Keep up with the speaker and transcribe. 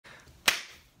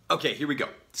Okay, here we go.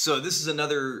 So this is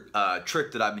another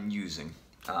trick that I've been using,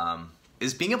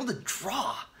 is being able to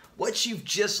draw what you've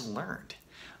just learned.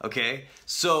 Okay,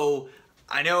 so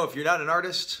I know if you're not an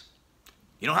artist,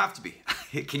 you don't have to be.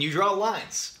 Can you draw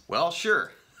lines? Well,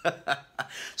 sure.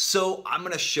 So I'm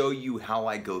gonna show you how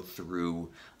I go through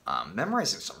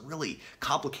memorizing some really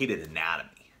complicated anatomy.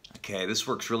 Okay, this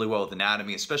works really well with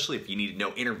anatomy, especially if you need to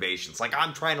know innervations, like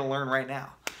I'm trying to learn right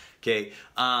now. Okay,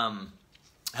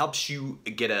 helps you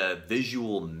get a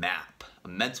visual map, a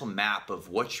mental map of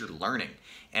what you're learning.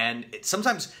 And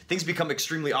sometimes things become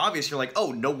extremely obvious. You're like,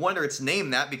 oh, no wonder it's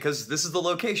named that because this is the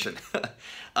location,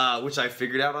 which I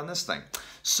figured out on this thing.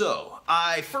 So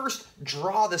I first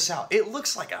draw this out. It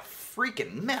looks like a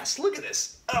freaking mess. Look at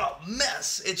this. Oh,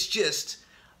 mess. It's just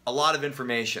a lot of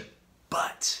information,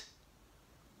 but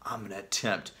I'm going to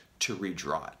attempt to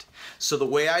redraw it. So the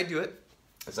way I do it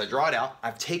is I draw it out.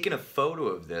 I've taken a photo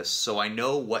of this so I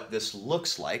know what this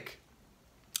looks like,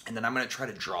 and then I'm going to try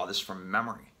to draw this from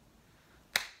memory.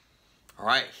 All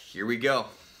right, here we go.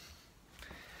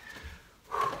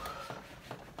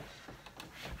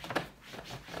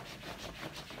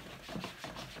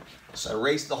 So I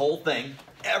erased the whole thing,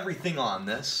 everything on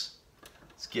this.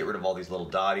 Let's get rid of all these little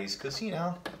dotties, because, you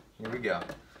know, here we go.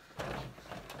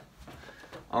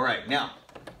 All right, now,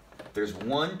 there's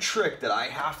one trick that I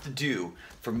have to do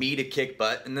for me to kick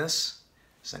butt in this,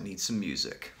 is I need some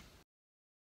music.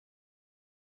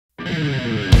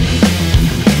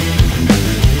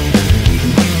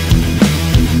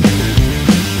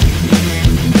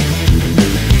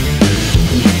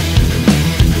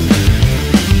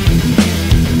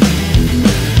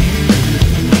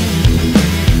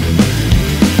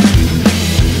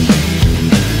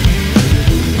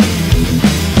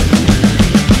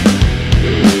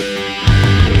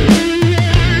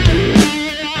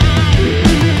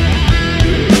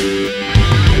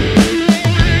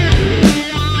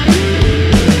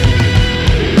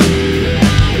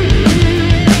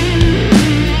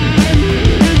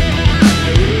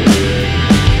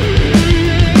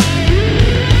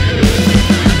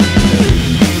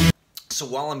 So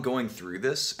while I'm going through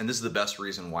this, and this is the best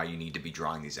reason why you need to be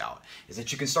drawing these out, is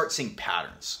that you can start seeing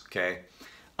patterns, okay?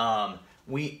 I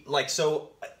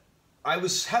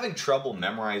was having trouble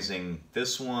memorizing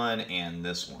this one and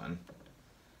this one.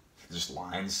 Just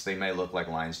lines. They may look like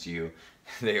lines to you.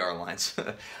 They are lines.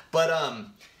 But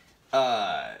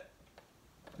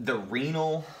the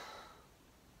renal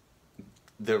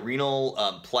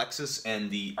plexus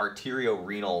and the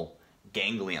arteriorenal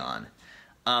ganglion,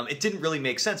 it didn't really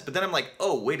make sense, but then I'm like,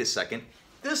 oh, wait a second.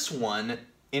 This one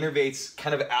innervates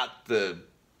kind of at the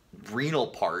renal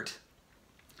part,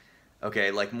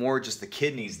 okay, like more just the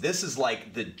kidneys. This is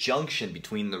like the junction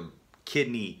between the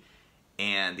kidney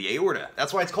and the aorta.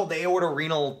 That's why it's called the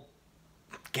aortorenal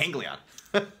ganglion.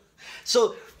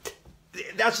 So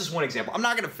that's just one example. I'm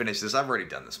not going to finish this. I've already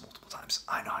done this multiple times.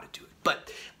 I know how to do it.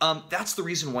 But that's the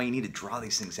reason why you need to draw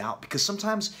these things out, because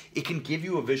sometimes it can give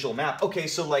you a visual map. Okay,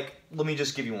 so like, let me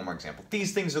just give you one more example.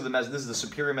 These things are this is the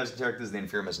superior mesenteric, this is the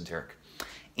inferior mesenteric.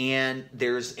 And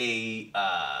there's a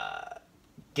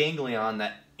ganglion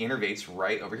that innervates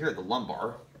right over here, the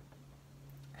lumbar.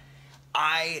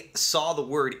 I saw the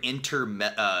word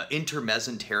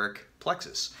intermesenteric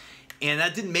plexus, and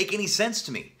that didn't make any sense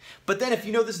to me. But then if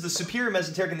you know this is the superior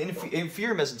mesenteric and the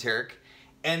inferior mesenteric,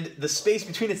 and the space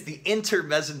between it's the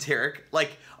intermesenteric,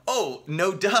 like, oh,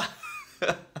 no duh.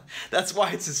 That's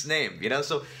why it's its name, you know?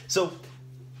 So,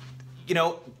 you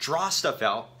know, draw stuff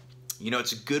out. You know,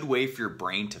 it's a good way for your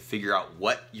brain to figure out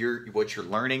what you're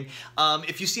learning.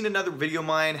 If you've seen another video of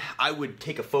mine, I would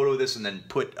take a photo of this and then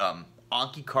put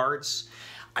Anki cards.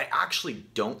 I actually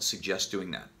don't suggest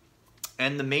doing that.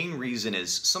 And the main reason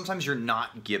is sometimes you're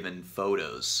not given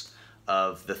photos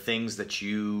of the things that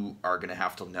you are gonna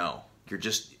have to know. You're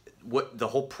just, the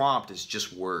whole prompt is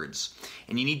just words.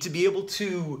 And you need to be able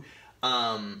to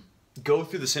go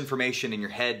through this information in your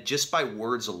head just by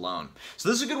words alone. So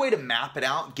this is a good way to map it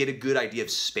out, get a good idea of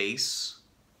space,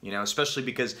 you know, especially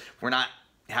because we're not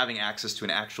having access to an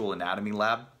actual anatomy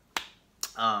lab.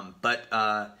 You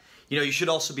know, you should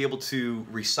also be able to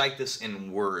recite this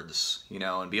in words, you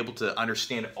know, and be able to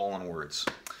understand it all in words.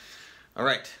 All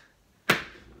right.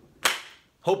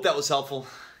 Hope that was helpful.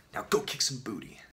 Now go kick some booty.